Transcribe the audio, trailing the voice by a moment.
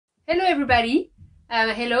Hello everybody.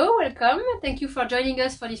 Hello, welcome. Thank you for joining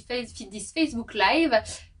us for this Facebook Live.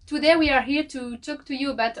 Today we are here to talk to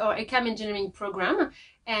you about our ECAM Engineering program.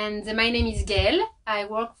 And my name is Gail. I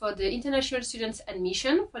work for the International Students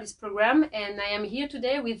Admission for this program. And I am here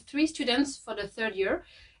today with 3 students for the 3rd year.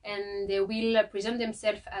 And they will present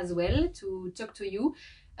themselves as well to talk to you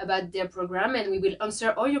about their program. And we will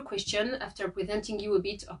answer all your questions after presenting you a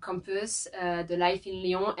bit of campus, the life in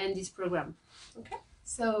Lyon and this program. Okay.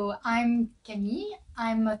 So I'm Camille.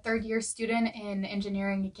 I'm a 3rd year student in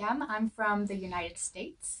engineering ECAM. I'm from the United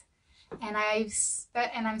States, and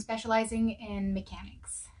I'm specializing in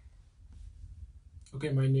mechanics. Okay,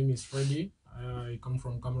 my name is Freddy. I come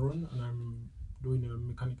from Cameroon, and I'm doing a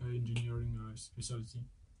mechanical engineering specialty.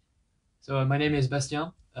 So my name is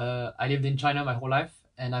Bastien. I lived in China my whole life,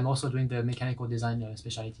 and I'm also doing the mechanical design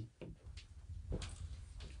specialty.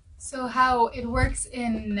 So how it works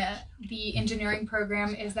in the engineering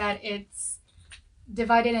program is that it's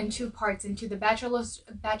divided in 2 parts, into the bachelor's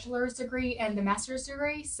degree and the master's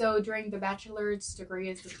degree. So during the bachelor's degree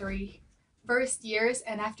is the 3 first years,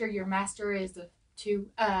 and after your master is the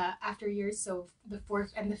 2 after years, so the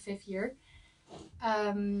 4th and the 5th year.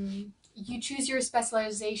 You choose your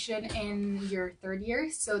specialization in your 3rd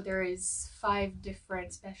year, so there is 5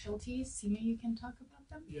 different specialties. Sima, you can talk about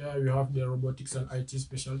them? Yeah, we have the robotics and IT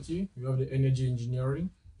specialty. We have the energy engineering,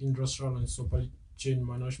 industrial and supply chain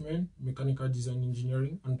management, mechanical design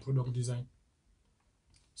engineering, and product design.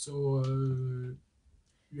 So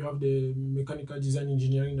we have the mechanical design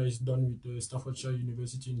engineering that is done with Staffordshire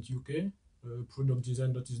University in the UK, product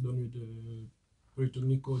design that is done with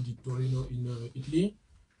Politecnico di Torino in Italy,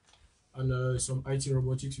 and some IT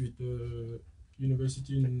robotics with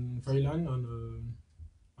University in Thailand and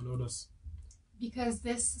others. Because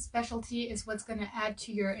this specialty is what's going to add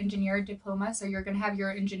to your engineer diploma. So you're going to have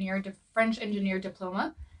your French engineer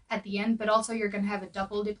diploma at the end, but also you're going to have a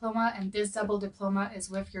double diploma, and this double diploma is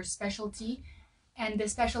with your specialty. And the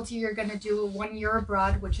specialty, you're going to do 1 year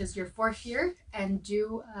abroad, which is your 4th year, and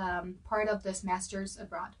do part of this master's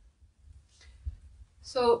abroad.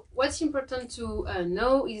 So what's important to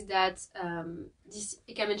know is that this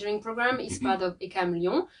ECAM Engineering program is part of ECAM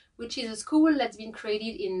Lyon, which is a school that's been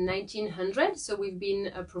created in 1900. So we've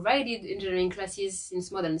been provided engineering classes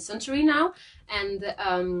since more than a century now, and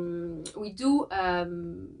we do have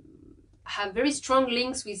very strong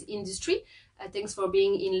links with industry. Thanks for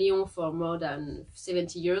being in Lyon for more than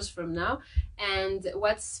 70 years from now. And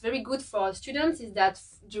what's very good for students is that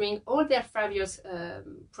during all their 5 years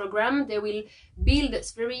program, they will build a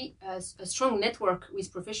strong network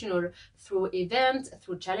with professionals through events,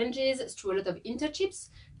 through challenges, through a lot of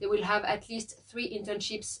internships. They will have at least 3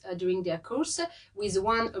 internships during their course, with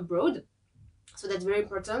 1 abroad. So that's very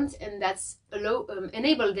important, and that's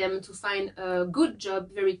enable them to find a good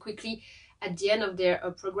job very quickly at the end of their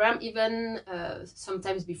program, even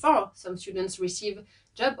sometimes before. Some students receive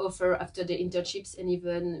job offer after the internships and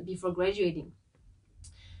even before graduating.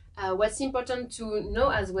 What's important to know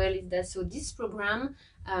as well is that this program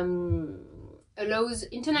allows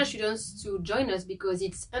international students to join us because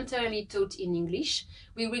it's entirely taught in English.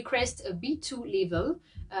 We request a B2 level.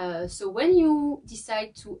 So when you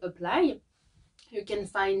decide to apply, you can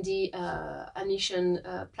find the admission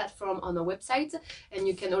platform on our website, and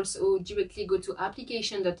you can also directly go to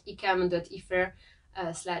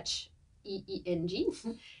application.ecam.fr/EENG,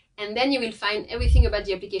 and then you will find everything about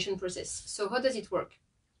the application process. So how does it work?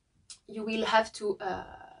 You will have to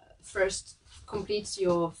first complete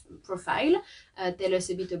your profile, tell us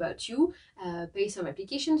a bit about you, pay some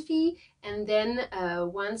application fee, and then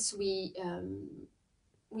once we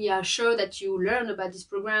are sure that you learn about this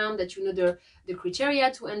program, that you know the criteria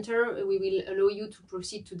to enter, we will allow you to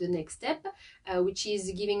proceed to the next step, which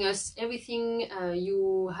is giving us everything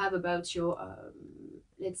you have about your,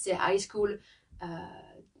 let's say, high school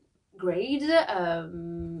grade,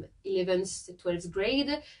 11th, 12th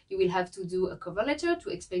grade. You will have to do a cover letter to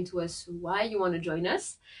explain to us why you want to join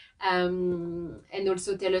us, and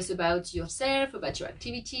also tell us about yourself, about your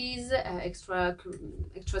activities,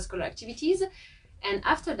 extracurricular activities. And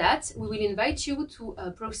after that, we will invite you to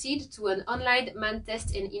proceed to an online math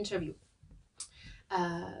test and interview.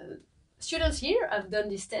 Students here have done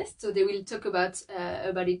this test, so they will talk about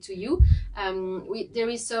it to you. There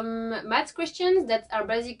is some math questions that are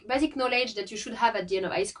basic knowledge that you should have at the end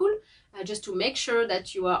of high school, just to make sure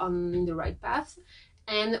that you are in the right path.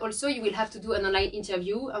 And also you will have to do an online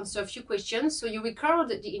interview, answer a few questions. So you record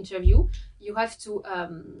the interview. You have to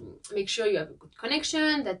make sure you have a good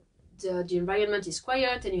connection, that the environment is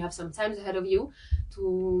quiet, and you have some time ahead of you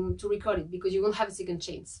to record it, because you won't have a second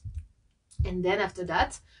chance. And then after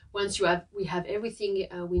that, once we have everything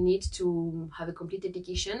we need to have a complete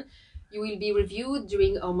application, you will be reviewed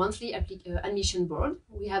during our monthly admission board.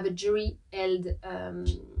 We have a jury held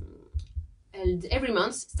every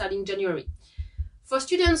month starting January. For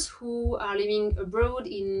students who are living abroad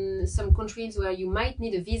in some countries where you might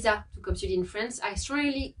need a visa to come study in France, I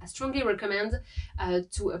strongly recommend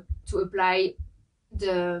to apply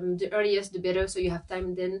the earliest the better, so you have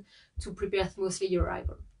time then to prepare smoothly your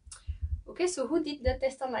arrival. Okay, so who did the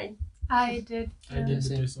test online? I did. I did the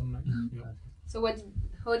same. test online. Yeah. So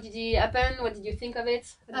how did it happen? What did you think of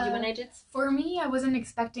it? How did you manage it? For me, I wasn't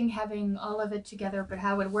expecting having all of it together, but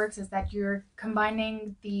how it works is that you're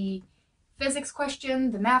combining the physics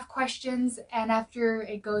question, the math questions, and after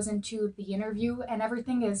it goes into the interview, and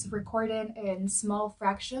everything is recorded in small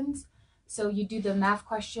fractions. So you do the math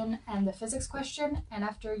question and the physics question, and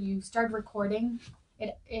after you start recording,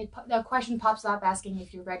 the question pops up asking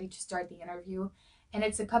if you're ready to start the interview. And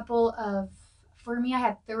it's a couple of, for me, I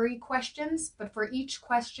had 3 questions, but for each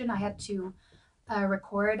question I had to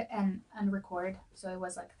record and unrecord. So it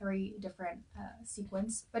was like 3 different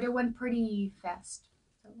sequence, but it went pretty fast.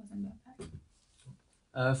 So it wasn't that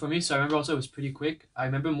bad. For me, so I remember also it was pretty quick. I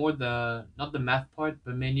remember more not the math part,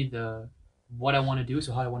 but mainly what I want to do,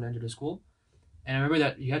 so how I want to enter the school. And I remember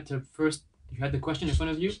that you had the question in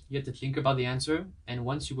front of you, you had to think about the answer, and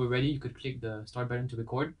once you were ready, you could click the start button to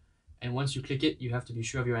record. And once you click it, you have to be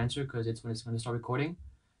sure of your answer because it's when it's going to start recording.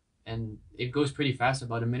 And it goes pretty fast,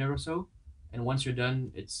 about a minute or so. And once you're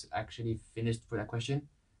done, it's actually finished for that question.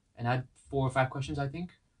 And I had 4 or 5 questions, I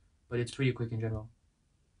think, but it's pretty quick in general.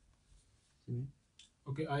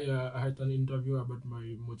 Okay, I had an interview about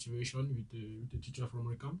my motivation with the teacher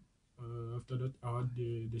from ECAM. After that, I had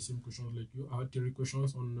the same questions like you. I had 3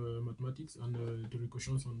 questions on mathematics and 3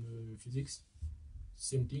 questions on physics.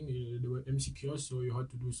 Same thing, they were MCQs, so you had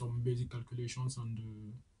to do some basic calculations and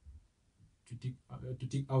to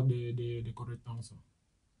take out the correct answer.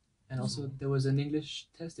 And also, there was an English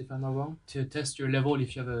test, if I'm not wrong, to test your level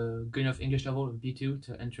if you have a good enough English level, B2,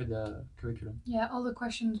 to enter the curriculum. Yeah, all the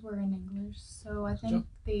questions were in English. So I think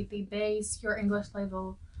they base your English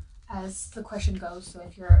level as the question goes. So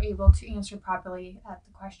if you're able to answer properly at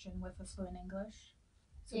the question with a fluent English.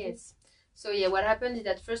 So Yes. So yeah, what happened is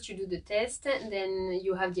that first you do the test, and then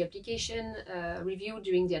you have the application review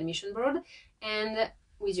during the admission board, and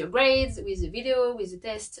with your grades, with the video, with the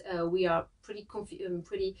test, we are pretty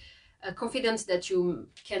confident that you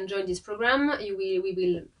can join this program. We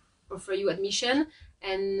will offer you admission,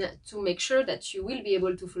 and to make sure that you will be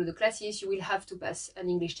able to follow the classes, you will have to pass an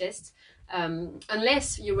English test,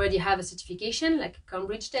 unless you already have a certification like a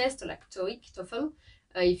Cambridge test or like TOEIC, TOEFL.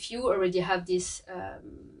 If you already have this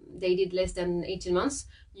dated less than 18 months,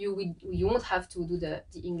 you won't have to do the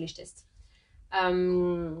English test.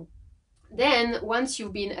 Then, once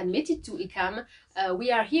you've been admitted to ECAM,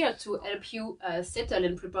 we are here to help you settle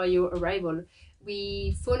and prepare your arrival.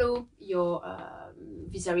 We follow your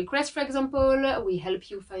visa request, for example. We help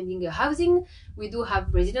you finding a housing. We do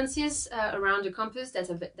have residences around the campus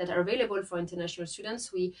that are available for international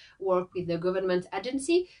students. We work with the government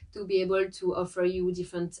agency to be able to offer you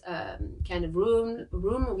different kind of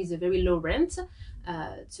room with a very low rent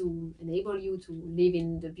to enable you to live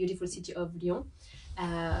in the beautiful city of Lyon.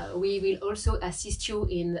 We will also assist you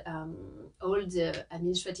in all the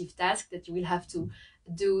administrative tasks that you will have to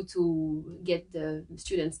do to get the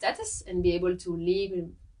student status and be able to live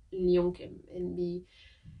in Lyon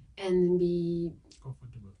and be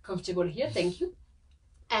comfortable here. Thank you.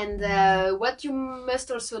 And what you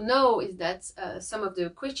must also know is that some of the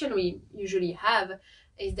questions we usually have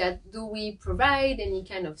is that, do we provide any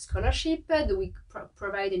kind of scholarship? Do we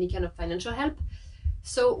provide any kind of financial help?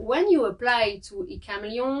 So when you apply to ECAM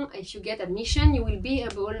Lyon, if you get admission, you will be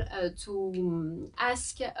able to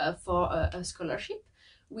ask for a scholarship.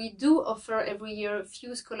 We do offer every year a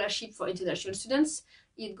few scholarships for international students.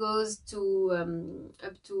 It goes to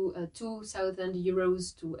up to 2,000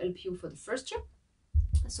 euros to help you for the first year.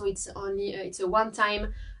 So it's a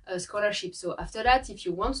one-time scholarship. So after that, if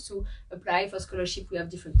you want to apply for scholarship, we have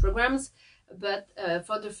different programs. But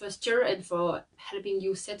for the first year and for helping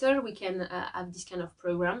you settle, we can have this kind of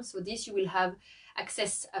program. So this you will have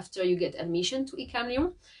access after you get admission to ECAM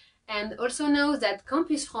Lyon. And also know that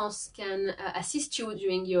Campus France can assist you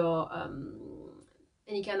during your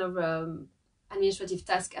any kind of administrative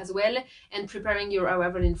task as well, and preparing your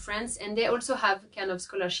arrival in France. And they also have kind of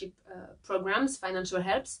scholarship programs, financial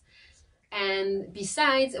helps. And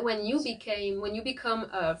besides, when you become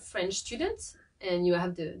a French student and you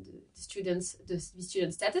have the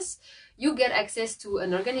student status, you get access to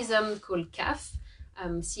an organism called CAF,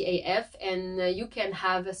 CAF, and you can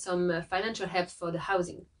have some financial help for the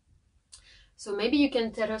housing. So maybe you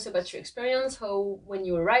can tell us about your experience, how when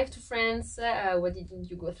you arrived to France, what did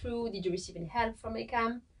you go through? Did you receive any help from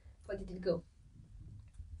ECAM? How did it go?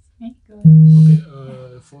 Okay, go ahead.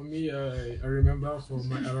 Okay, for me, I remember for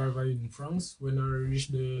my arrival in France, when I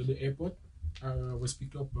reached the airport, I was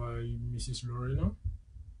picked up by Mrs. Lorena.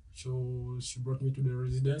 So she brought me to the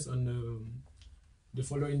residence, and the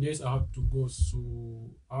following days I had to go. So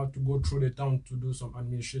I had to go through the town to do some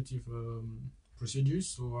administrative procedures.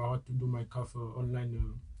 So I had to do my CAF online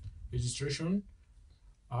registration.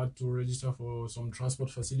 I had to register for some transport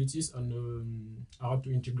facilities, and I had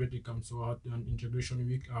to integrate the camp. So I had an integration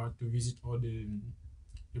week. I had to visit all the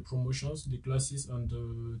promotions, the classes, and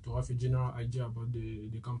to have a general idea about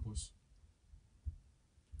the campus.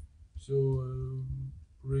 So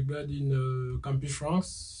regarding Campus France,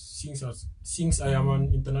 since I am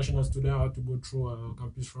an international student, I had to go through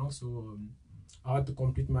Campus France. So I had to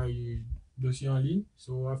complete my dossier en ligne.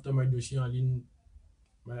 So after my dossier en ligne,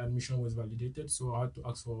 my admission was validated. So I had to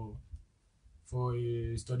ask for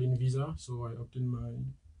a studying visa. So I obtained my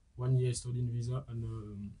 1 year studying visa,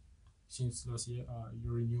 and since last year I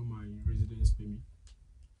renew my residence permit.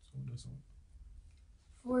 So that's all.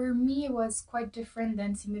 For me, it was quite different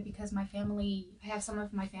than Sime because I have some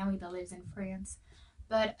of my family that lives in France.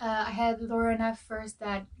 But I had Lorena first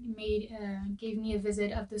that gave me a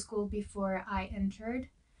visit of the school before I entered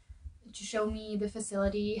to show me the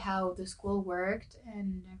facility, how the school worked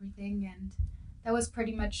and everything. And that was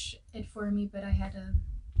pretty much it for me, but I had a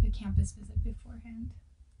campus visit beforehand.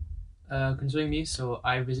 Concerning me, so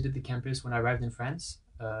I visited the campus when I arrived in France,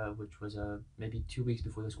 which was maybe 2 weeks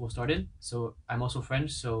before the school started. So I'm also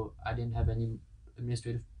French, so I didn't have any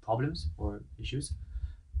administrative problems or issues.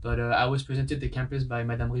 But I was presented the campus by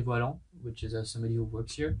Madame Rivoilon, which is somebody who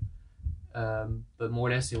works here. But more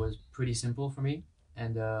or less, it was pretty simple for me,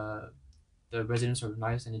 and the residents are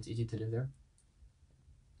nice, and it's easy to live there.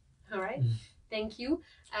 All right. Thank you.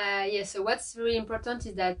 So what's very important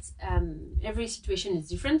is that every situation is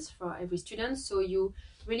different for every student. So you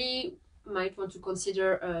really might want to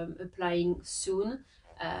consider applying soon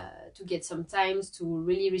to get some time to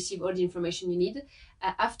really receive all the information you need.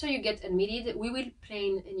 After you get admitted, we will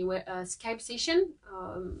plan anyway a Skype session,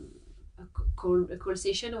 a call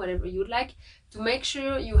session, whatever you'd like, to make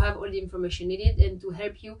sure you have all the information needed and to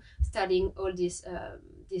help you studying all this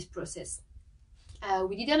process.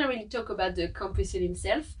 We didn't really talk about the campus in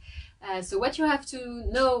itself. So what you have to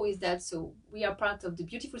know is that we are part of the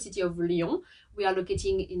beautiful city of Lyon. We are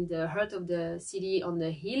located in the heart of the city on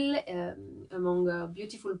the hill among a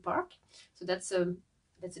beautiful park. So that's a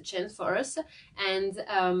chance for us. And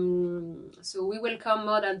so we welcome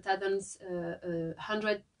more than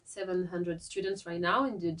 700 students right now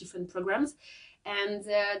in the different programs. And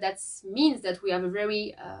that means that we have a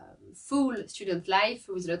very full student life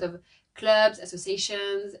with a lot of clubs,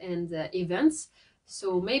 associations, and events.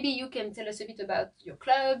 So maybe you can tell us a bit about your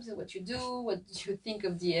clubs, what you do, what you think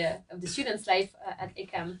of the students' life at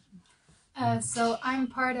ECAM. So I'm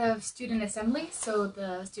part of Student Assembly. So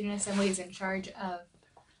the Student Assembly is in charge of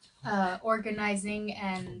organizing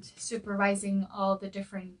and supervising all the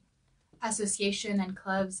different association and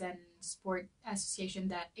clubs and sport association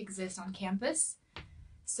that exist on campus.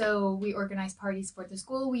 So we organize parties for the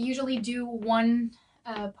school. We usually do one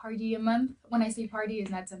party a month. When I say party,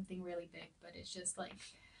 it's not something really big, but it's just like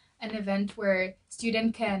an event where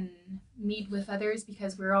students can meet with others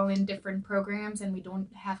because we're all in different programs and we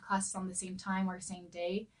don't have classes on the same time or same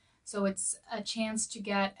day. So it's a chance to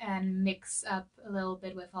get and mix up a little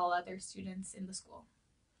bit with all other students in the school.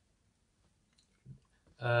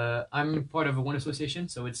 I'm part of one association,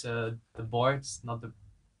 so it's the bar. It's not the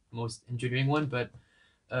most engineering one, but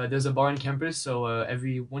there's a bar on campus, so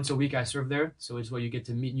every once a week I serve there. So it's where you get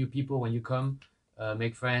to meet new people when you come,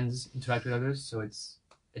 make friends, interact with others. So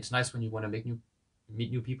it's nice when you want to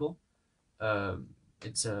meet new people.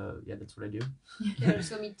 That's what I do. You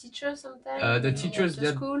also meet teachers sometimes. The teachers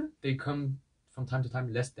school. They come from time to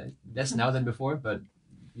time, less now than before, but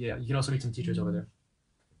yeah, you can also meet some teachers over there.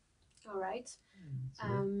 All right.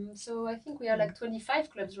 So I think we are like 25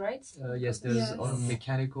 clubs, right? Yes, there's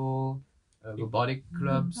mechanical. Robotic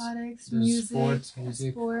clubs, robotics, music,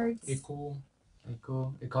 music, sports,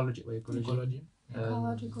 ecology,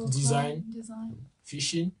 ecological design,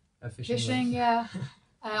 fishing, yeah.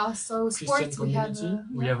 Also sports. We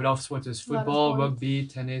have a lot of sports. There's football, rugby,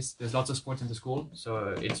 tennis. There's lots of sports in the school.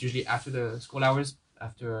 So it's usually after the school hours,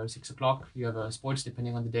 after 6 o'clock. You have sports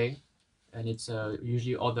depending on the day, and it's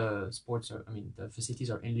usually all the sports the facilities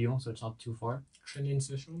are in Lyon, so it's not too far. Training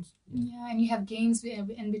sessions. Yeah, and you have games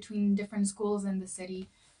in between different schools in the city.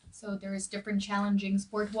 So there's different challenging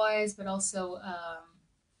sport-wise, but also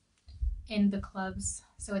in the clubs.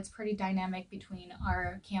 So it's pretty dynamic between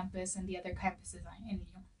our campus and the other campuses in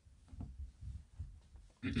Lyon.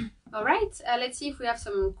 All right, let's see if we have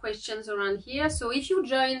some questions around here. So if you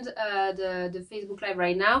joined the Facebook Live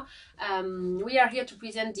right now, we are here to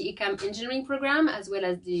present the ECAM Engineering program as well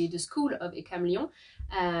as the School of ECAM Lyon.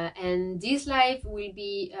 And this live will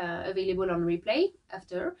be available on replay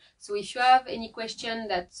after. So if you have any question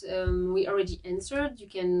that we already answered, you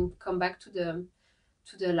can come back to the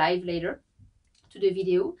live later, to the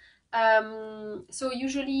video. So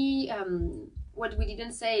usually what we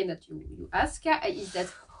didn't say and that you ask is that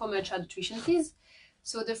how much are the tuition fees.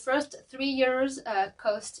 So the first 3 years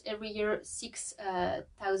cost every year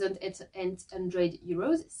 6,800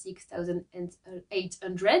 euros,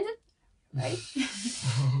 6,800, right?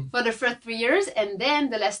 For the first 3 years, and then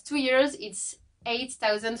the last 2 years it's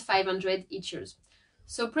 8,500 each year.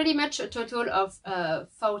 So pretty much a total of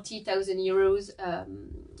 40,000 euros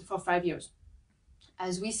for 5 years.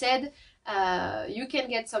 As we said, you can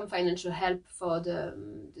get some financial help for the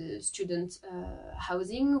student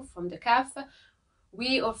housing from the CAF.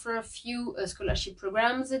 We offer a few scholarship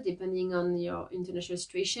programs depending on your international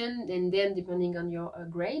situation and then depending on your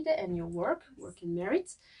grade and your work and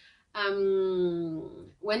merit.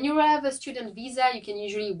 When you have a student visa, you can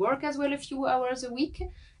usually work as well a few hours a week,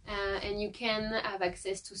 and you can have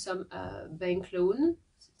access to some bank loan,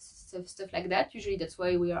 stuff like that. Usually that's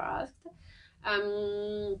why we are asked.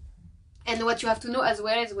 And what you have to know as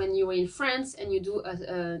well is when you are in France and you do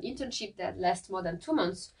an internship that lasts more than 2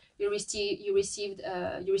 months, you receive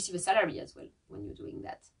a salary as well when you're doing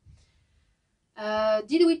that.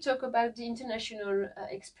 Did we talk about the international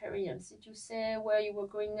experience? Did you say where you were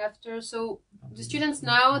going after? So the students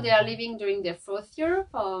now, they are living during their 4th year,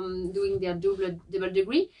 doing their double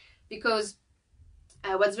degree, because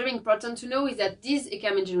what's very important to know is that this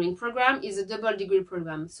ECAM Engineering program is a double degree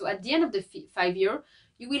program. So at the end of the 5 year,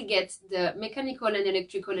 you will get the Mechanical and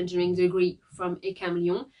Electrical Engineering degree from ECAM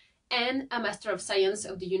Lyon and a Master of Science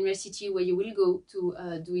of the university where you will go to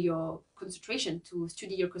do your concentration, to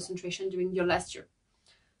study your concentration during your last year.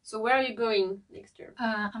 So where are you going next year?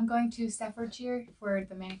 I'm going to Staffordshire for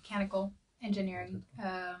the Mechanical Engineering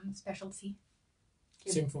specialty.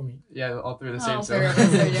 Same for me. Yeah, all three are the same. So.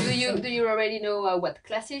 Do you already know what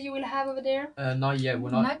classes you will have over there? Not yet. We're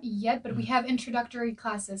not. Not yet, but we have introductory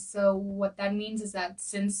classes. So what that means is that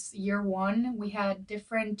since year 1, we had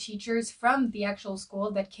different teachers from the actual school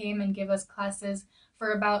that came and gave us classes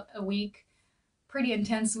for about a week. Pretty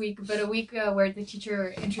intense week, but a week where the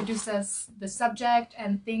teacher introduced us the subject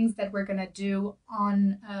and things that we're gonna do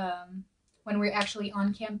on when we're actually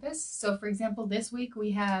on campus. So for example, this week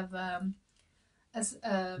we have a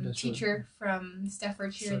teacher from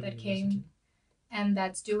Staffordshire that came and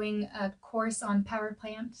that's doing a course on power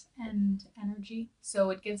plant and energy. So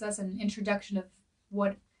it gives us an introduction of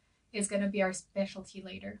what is going to be our specialty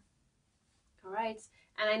later. All right.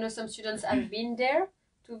 And I know some students have been there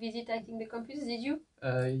to visit, I think, the campus. Did you?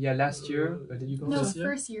 Yeah, last year. Did you go? No, First year?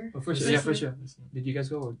 first year. Oh, first year. Yeah, first year. Did you guys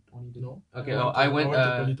go or only did? No. Okay, I went in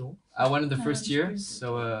the I first went year. to-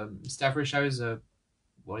 So Staffordshire is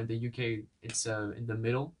well, in the UK, it's in the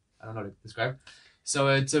middle. I don't know how to describe. So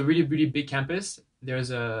it's a really, really big campus.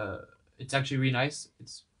 It's actually really nice.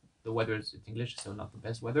 The weather is English, so not the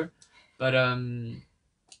best weather, but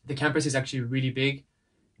the campus is actually really big.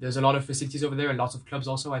 There's a lot of facilities over there and lots of clubs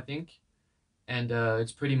also, I think, and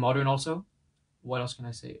it's pretty modern also. What else can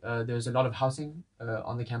I say? There's a lot of housing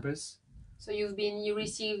on the campus. So you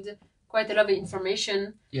received quite a lot of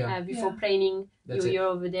information before planning your year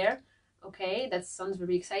over there. Okay, that sounds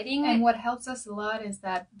very exciting. And what helps us a lot is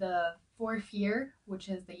that the 4th year, which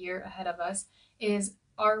is the year ahead of us, is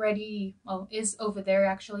over there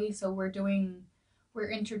actually. So we're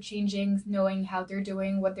interchanging, knowing how they're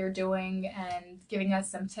doing, what they're doing, and giving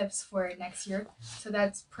us some tips for next year. So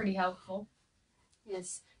that's pretty helpful.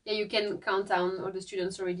 Yes. Yeah, you can count down all the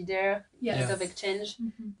students already there. Yes. Of exchange.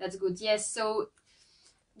 Mm-hmm. That's good. Yes. So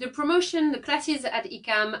the classes at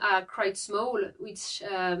ECAM are quite small, which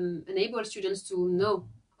enable students to know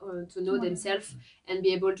themselves and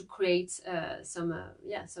be able to create some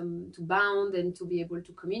to bound and to be able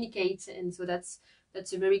to communicate. And so that's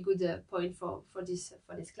a very good point for these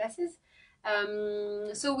classes.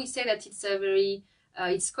 So we say that it's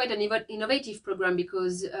it's quite an innovative program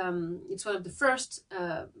because it's one of the first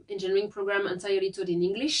engineering program entirely taught in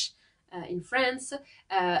English. In France,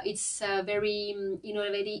 it's very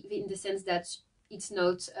innovative in the sense that it's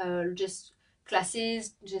not just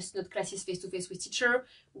not classes face-to-face with teacher.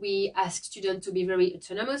 We ask students to be very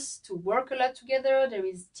autonomous, to work a lot together. There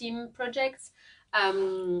is team projects.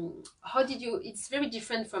 It's very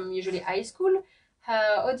different from usually high school.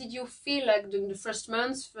 How did you feel like during the first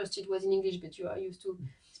months? First it was in English, but you are used to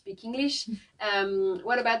speak English.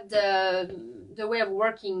 What about the way of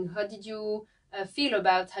working? How did you feel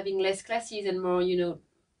about having less classes and more,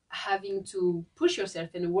 having to push yourself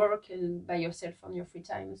and work and by yourself on your free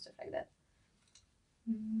time and stuff like that?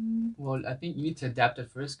 Well, I think you need to adapt at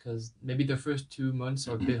first, because maybe the first 2 months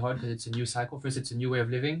are a bit hard because it's a new cycle. First, it's a new way of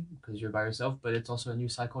living because you're by yourself, but it's also a new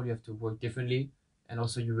cycle. You have to work differently, and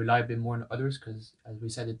also you rely a bit more on others because, as we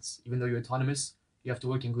said, it's even though you're autonomous, you have to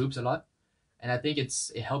work in groups a lot, and I think it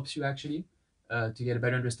helps you actually to get a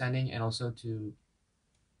better understanding and also to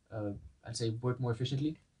I'd say work more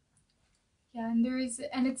efficiently. Yeah,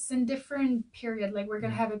 and it's in different period. Like we're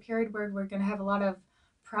gonna have a period where we're gonna have a lot of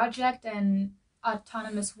project and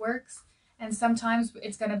autonomous works, and sometimes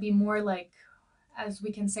it's gonna be more like, as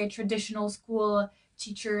we can say, traditional school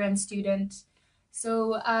teacher and student.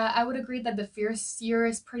 So I would agree that the first year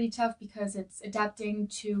is pretty tough because it's adapting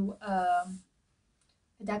to a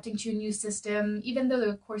new system, even though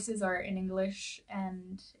the courses are in English,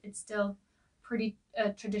 and it's still pretty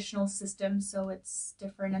traditional system, so it's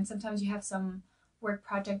different. And sometimes you have some work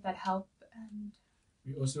project that help. And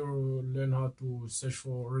we also learn how to search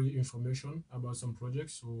for real information about some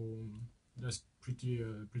projects, so that's pretty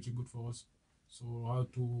good for us. So how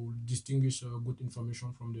to distinguish good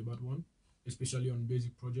information from the bad one, especially on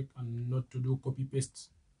basic project, and not to do copy paste.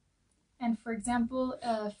 And for example,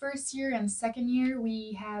 first year and second year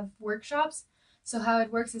we have workshops. So how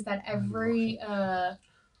it works is that every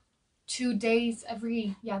 2 days,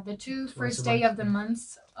 the two first day of the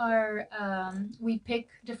month are we pick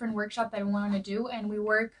different workshop that we want to do, and we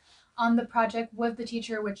work on the project with the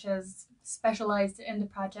teacher, which is specialized in the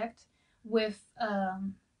project, with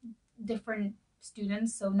different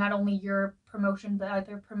students. So not only your promotion, but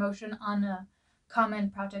other promotion on a common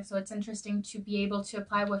project. So it's interesting to be able to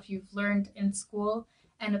apply what you've learned in school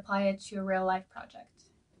and apply it to a real life project.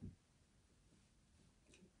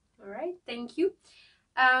 All right, thank you.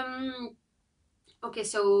 Okay,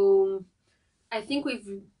 so I think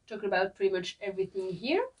we've talked about pretty much everything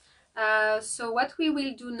here. So what we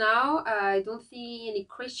will do now, I don't see any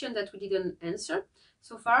question that we didn't answer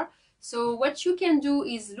so far. So what you can do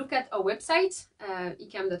is look at our website,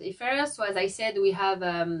 ecam.fr. So as I said, we have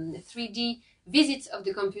 3D visits of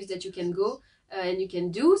the campus that you can go and you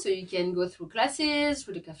can do. So you can go through classes,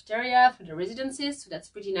 through the cafeteria, through the residences. So that's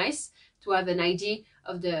pretty nice to have an idea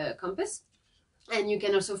of the campus. And you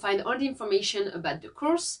can also find all the information about the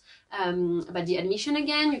course, about the admission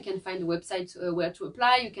again. You can find the website where to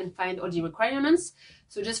apply. You can find all the requirements.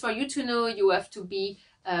 So just for you to know, you have to be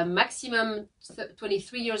maximum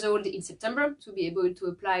 23 years old in September to be able to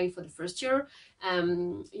apply for the first year.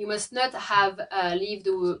 You must not have lived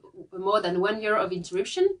more than 1 year of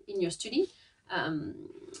interruption in your study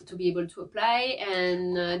to be able to apply.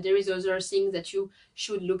 And there is other things that you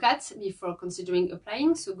should look at before considering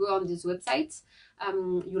applying. So go on this website.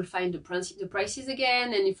 You'll find the prices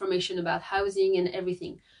again and information about housing and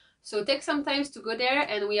everything. So take some time to go there,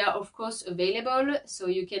 and we are of course available. So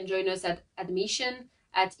you can join us at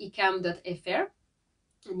admission@ecam.fr,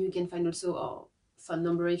 and you can find also our phone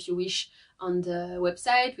number if you wish on the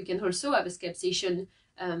website. We can also have a Skype session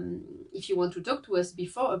if you want to talk to us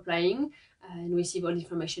before applying and receive all the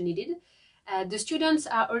information needed. The students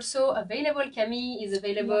are also available. Camille is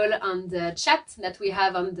available on the chat that we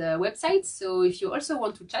have on the website. So if you also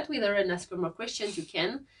want to chat with her and ask her more questions, you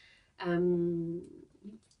can.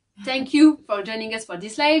 Thank you for joining us for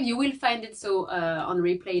this live. You will find it on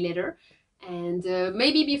replay later. And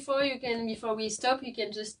maybe before we stop, you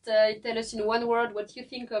can just tell us in one word what you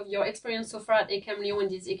think of your experience so far at ECAM Lyon in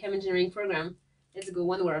this ECAM Engineering program. Let's go,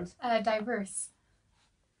 one word. Diverse.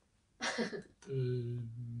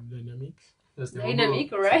 Dynamic.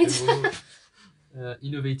 Dynamic, all right.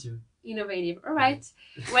 Innovative. Innovative, all right.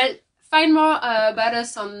 Well, find more about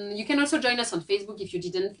us you can also join us on Facebook if you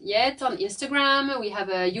didn't yet, on Instagram. We have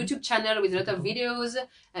a YouTube channel with a lot of videos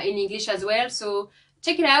in English as well. So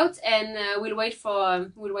check it out, and we'll wait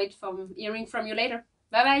for hearing from you later.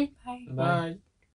 Bye-bye. Bye. Bye.